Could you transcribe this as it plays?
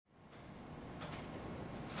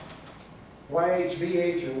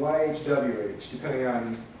YHVH or YHWH, depending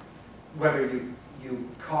on whether you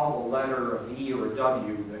call the letter a V or a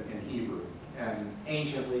W in Hebrew. And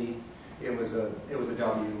anciently, it was a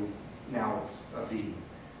W. Now it's a V,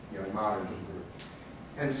 in modern Hebrew.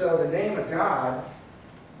 And so the name of God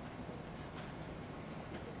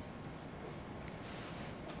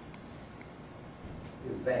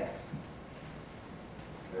is that.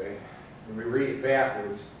 Okay, and we read it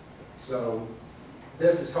backwards. So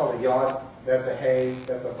this is called a yod. That's a hey.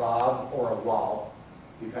 That's a vav or a waw,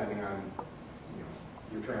 depending on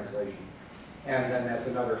your translation. And then that's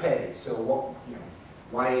another hey. So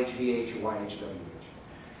YHVH or YHWH.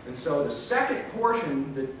 And so the second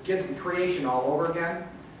portion that gives the creation all over again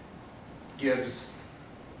gives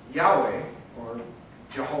Yahweh or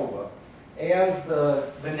Jehovah as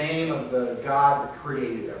the name of the God that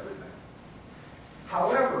created everything.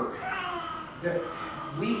 However,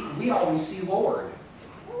 we always see Lord,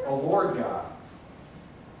 a Lord God.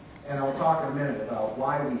 And I'll talk in a minute about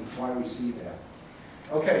why we see that.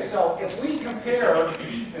 Okay, so if we compare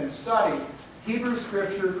and study Hebrew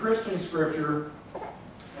Scripture, Christian Scripture,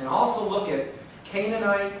 and also look at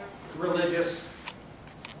Canaanite religious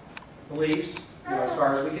beliefs, as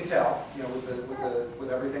far as we can tell,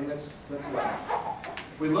 with everything that's left.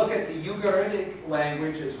 We look at the Ugaritic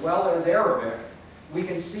language as well as Arabic. We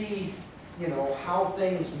can see, how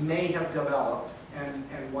things may have developed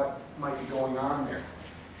and what might be going on there.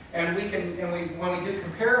 And when we do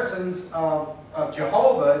comparisons of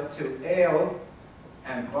Jehovah to El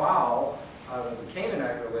and Baal of the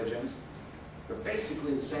Canaanite religions, they're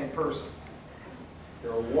basically the same person.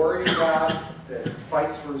 They're a warrior God that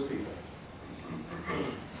fights for his people.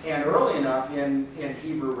 And early enough in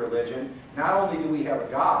Hebrew religion, not only do we have a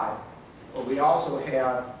God, but we also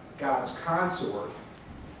have God's consort.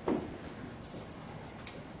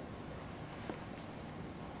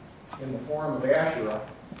 In the form of Asherah.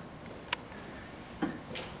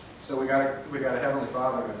 So we got a Heavenly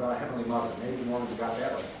Father and a Heavenly Mother. Maybe the Mormons got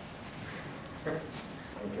that right.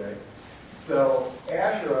 Okay. So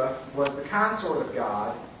Asherah was the consort of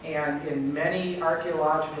God, and in many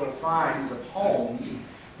archaeological finds of homes,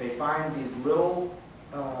 they find these little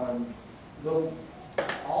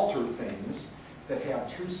altar things that have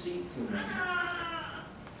two seats in them,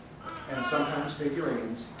 and sometimes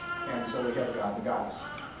figurines, and so we have God the Goddess.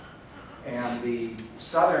 And the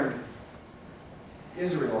southern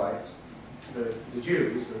Israelites, the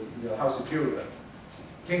Jews, the house of Judah,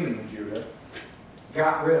 kingdom of Judah,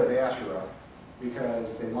 got rid of Asherah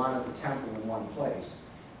because they wanted the temple in one place.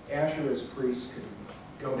 Asherah's priests could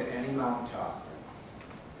go to any mountaintop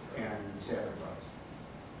and sacrifice.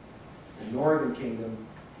 The northern kingdom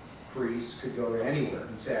priests could go to anywhere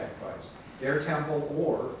and sacrifice. Their temple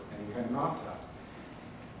or any kind of mountaintop.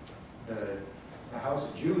 The house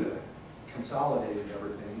of Judah consolidated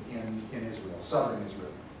everything in Israel, southern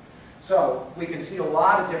Israel. So we can see a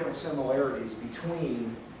lot of different similarities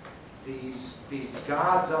between these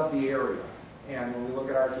gods of the area. And when we look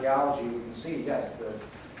at archaeology, we can see, yes,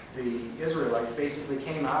 the Israelites basically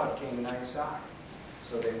came out of Canaanite stock.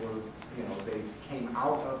 So they were, they came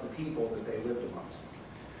out of the people that they lived amongst.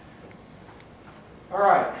 All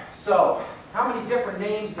right, so how many different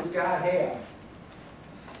names does God have?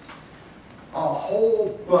 A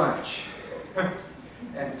whole bunch.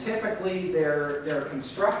 And typically they're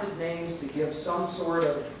constructed names to give some sort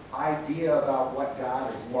of idea about what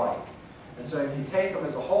God is like. And so if you take them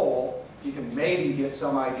as a whole, you can maybe get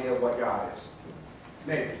some idea of what God is.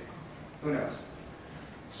 Maybe. Who knows?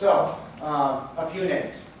 So, a few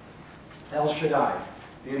names. El Shaddai,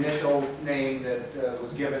 the initial name that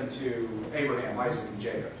was given to Abraham, Isaac, and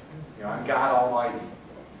Jacob. I'm God Almighty.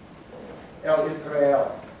 El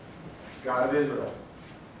Israel, God of Israel.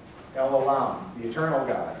 El Olam, the eternal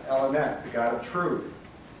God. El Emet, the God of truth.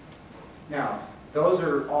 Now, those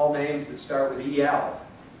are all names that start with El,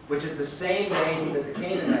 which is the same name that the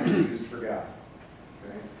Canaanites used for God.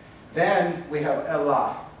 Okay? Then we have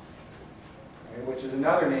Elah, okay, which is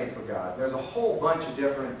another name for God. There's a whole bunch of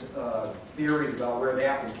different theories about where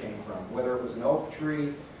that one came from, whether it was an oak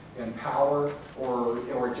tree in power or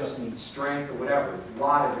it just means strength or whatever. A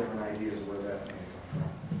lot of different ideas of where that came from.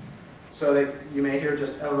 So you may hear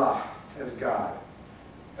just Elah as God.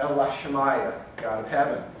 Elah Shemaiah, God of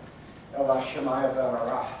heaven. Elah Shemaiah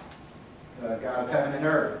Ve'arach, God of heaven and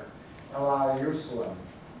earth. Elah Jerusalem,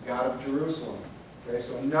 God of Jerusalem. Okay,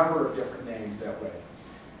 so a number of different names that way.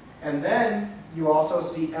 And then you also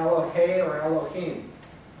see Elohei or Elohim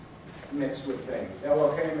mixed with things.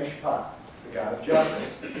 Elohei Mishpat, the God of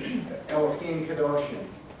justice. Elohim Kadoshim,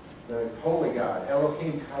 the holy God.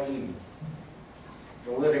 Elohim Chaim,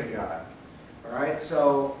 the living God. All right,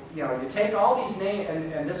 so, you know, you take all these names,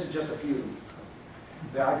 and this is just a few.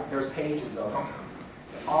 There's pages of them.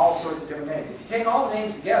 All sorts of different names. If you take all the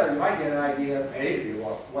names together, you might get an idea, maybe,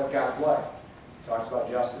 what God's like. Talks about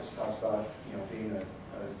justice, talks about, you know, being a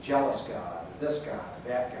jealous God, this God,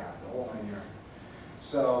 that God, the whole 9 yards.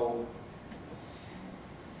 So,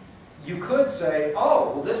 you could say,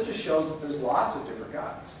 oh, well, this just shows that there's lots of different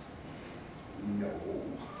gods. No.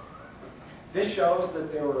 This shows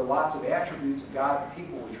that there were lots of attributes of God that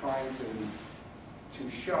people were trying to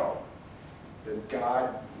show. That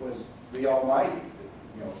God was the Almighty. That,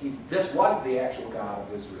 you know, this was the actual God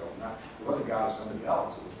of Israel. It wasn't God of somebody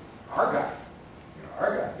else. It was our God. You know,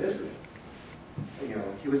 our God of Israel. You know,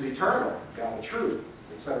 He was eternal, God of truth,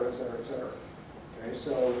 etc., etc., etc. Okay,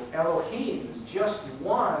 so Elohim is just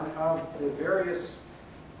one of the various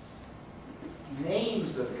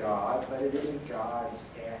names of God, but it isn't God's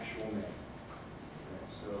actual name. Okay,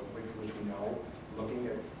 so, which we know, looking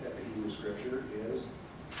at the Hebrew Scripture, is,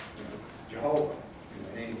 you know, Jehovah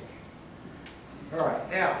in English. All right,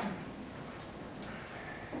 now,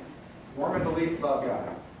 Mormon belief about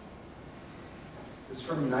God. This is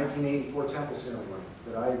from the 1984 Temple Ceremony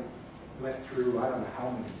that I went through, I don't know how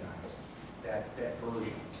many times, that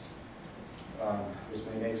version. This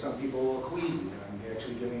may make some people a little queasy. I'm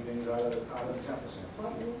actually giving things out of the Temple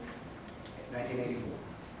Ceremony. 1984.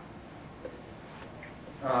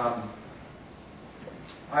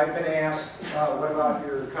 I've been asked, what about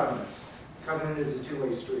your covenants? Covenant is a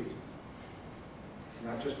two-way street. It's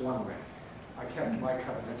not just one way. I kept my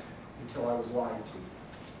covenant until I was lied to.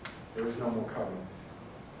 There is no more covenant.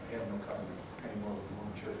 I have no covenant anymore with the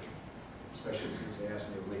Mormon Church, especially since they asked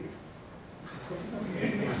me to leave.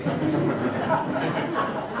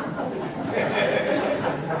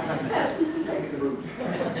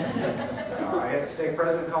 I had the stake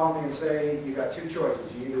president call me and say, you got two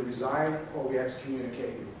choices. You either resign or we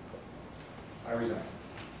excommunicate you. I resigned.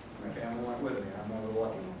 My family went with me. I'm one of the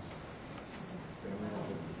lucky ones. Family went with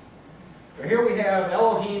me. So here we have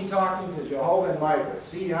Elohim talking to Jehovah and Michael.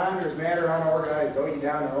 See yonder is matter unorganized. Go ye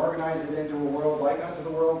down and organize it into a world like unto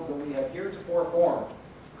the worlds that we have heretofore formed.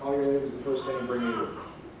 Call your neighbors the first day and bring you with.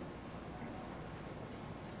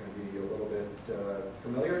 It's going to be a little bit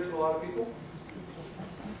familiar to a lot of people.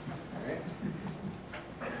 All right.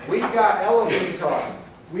 We've got Elohim talking.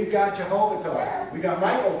 We've got Jehovah talking. We've got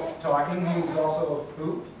Michael talking, who's also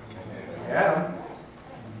who? Adam.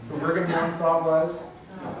 Who Brigham Young thought was?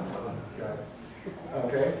 Got it.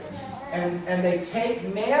 Okay. And they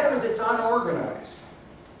take matter that's unorganized.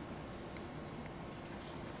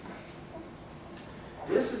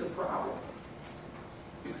 This is a problem.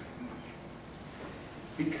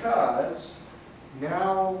 Because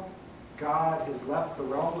now God has left the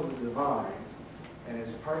realm of the divine and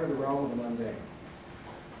is part of the realm of the mundane.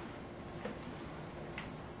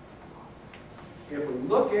 If we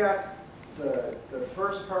look at the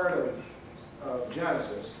first part of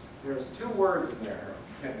Genesis, there's two words in there.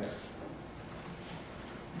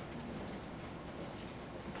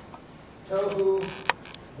 Tohu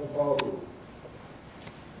vavohu.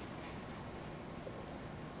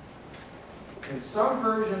 In some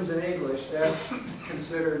versions in English, that's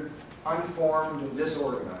considered unformed and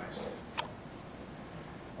disorganized.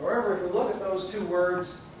 However, if we look at those two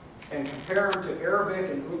words and compare them to Arabic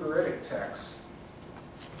and Ugaritic texts,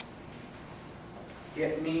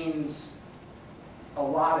 it means a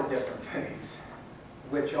lot of different things,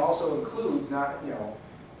 which also includes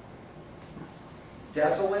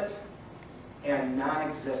desolate and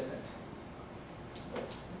non-existent.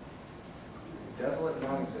 Desolate and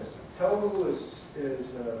non-existent. Tohu is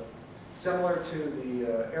similar to the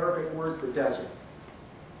Arabic word for desert.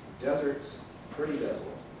 Desert's pretty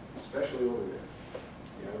desolate, especially over there.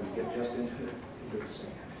 When you get just into the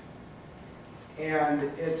sand. And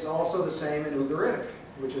it's also the same in Ugaritic,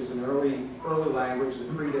 which is an early language that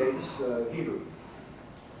predates Hebrew.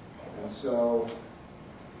 And so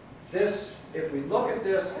this, if we look at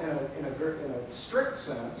this in a strict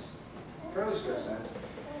sense, fairly strict sense,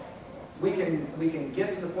 we can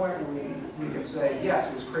get to the point where we can say, yes,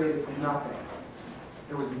 it was created from nothing.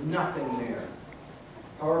 There was nothing there.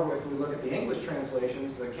 However, if we look at the English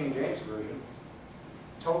translations, the King James Version,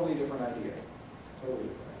 totally different idea. Totally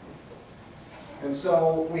different idea. And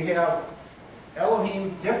so we have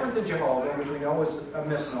Elohim different than Jehovah, which we know is a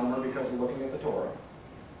misnomer because of looking at the Torah.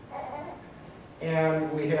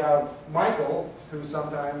 And we have Michael, who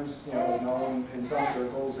sometimes is known in some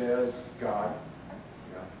circles as God,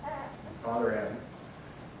 Father Adam,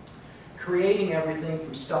 creating everything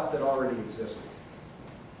from stuff that already existed,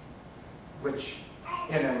 which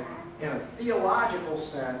in a theological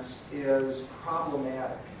sense is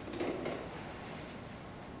problematic.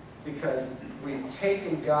 because we've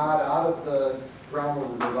taken God out of the realm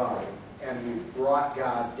of the divine and we've brought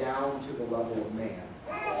God down to the level of man.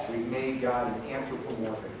 We've made God an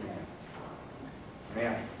anthropomorphic man, an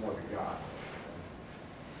anthropomorphic God.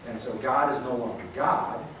 And so God is no longer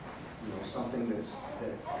God, something that is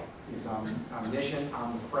omniscient,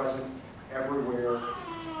 omnipresent, everywhere,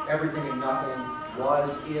 everything and nothing,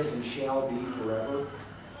 was, is, and shall be forever,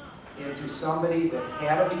 into somebody that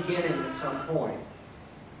had a beginning at some point,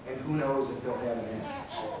 and who knows if they'll have an end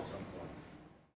at some point.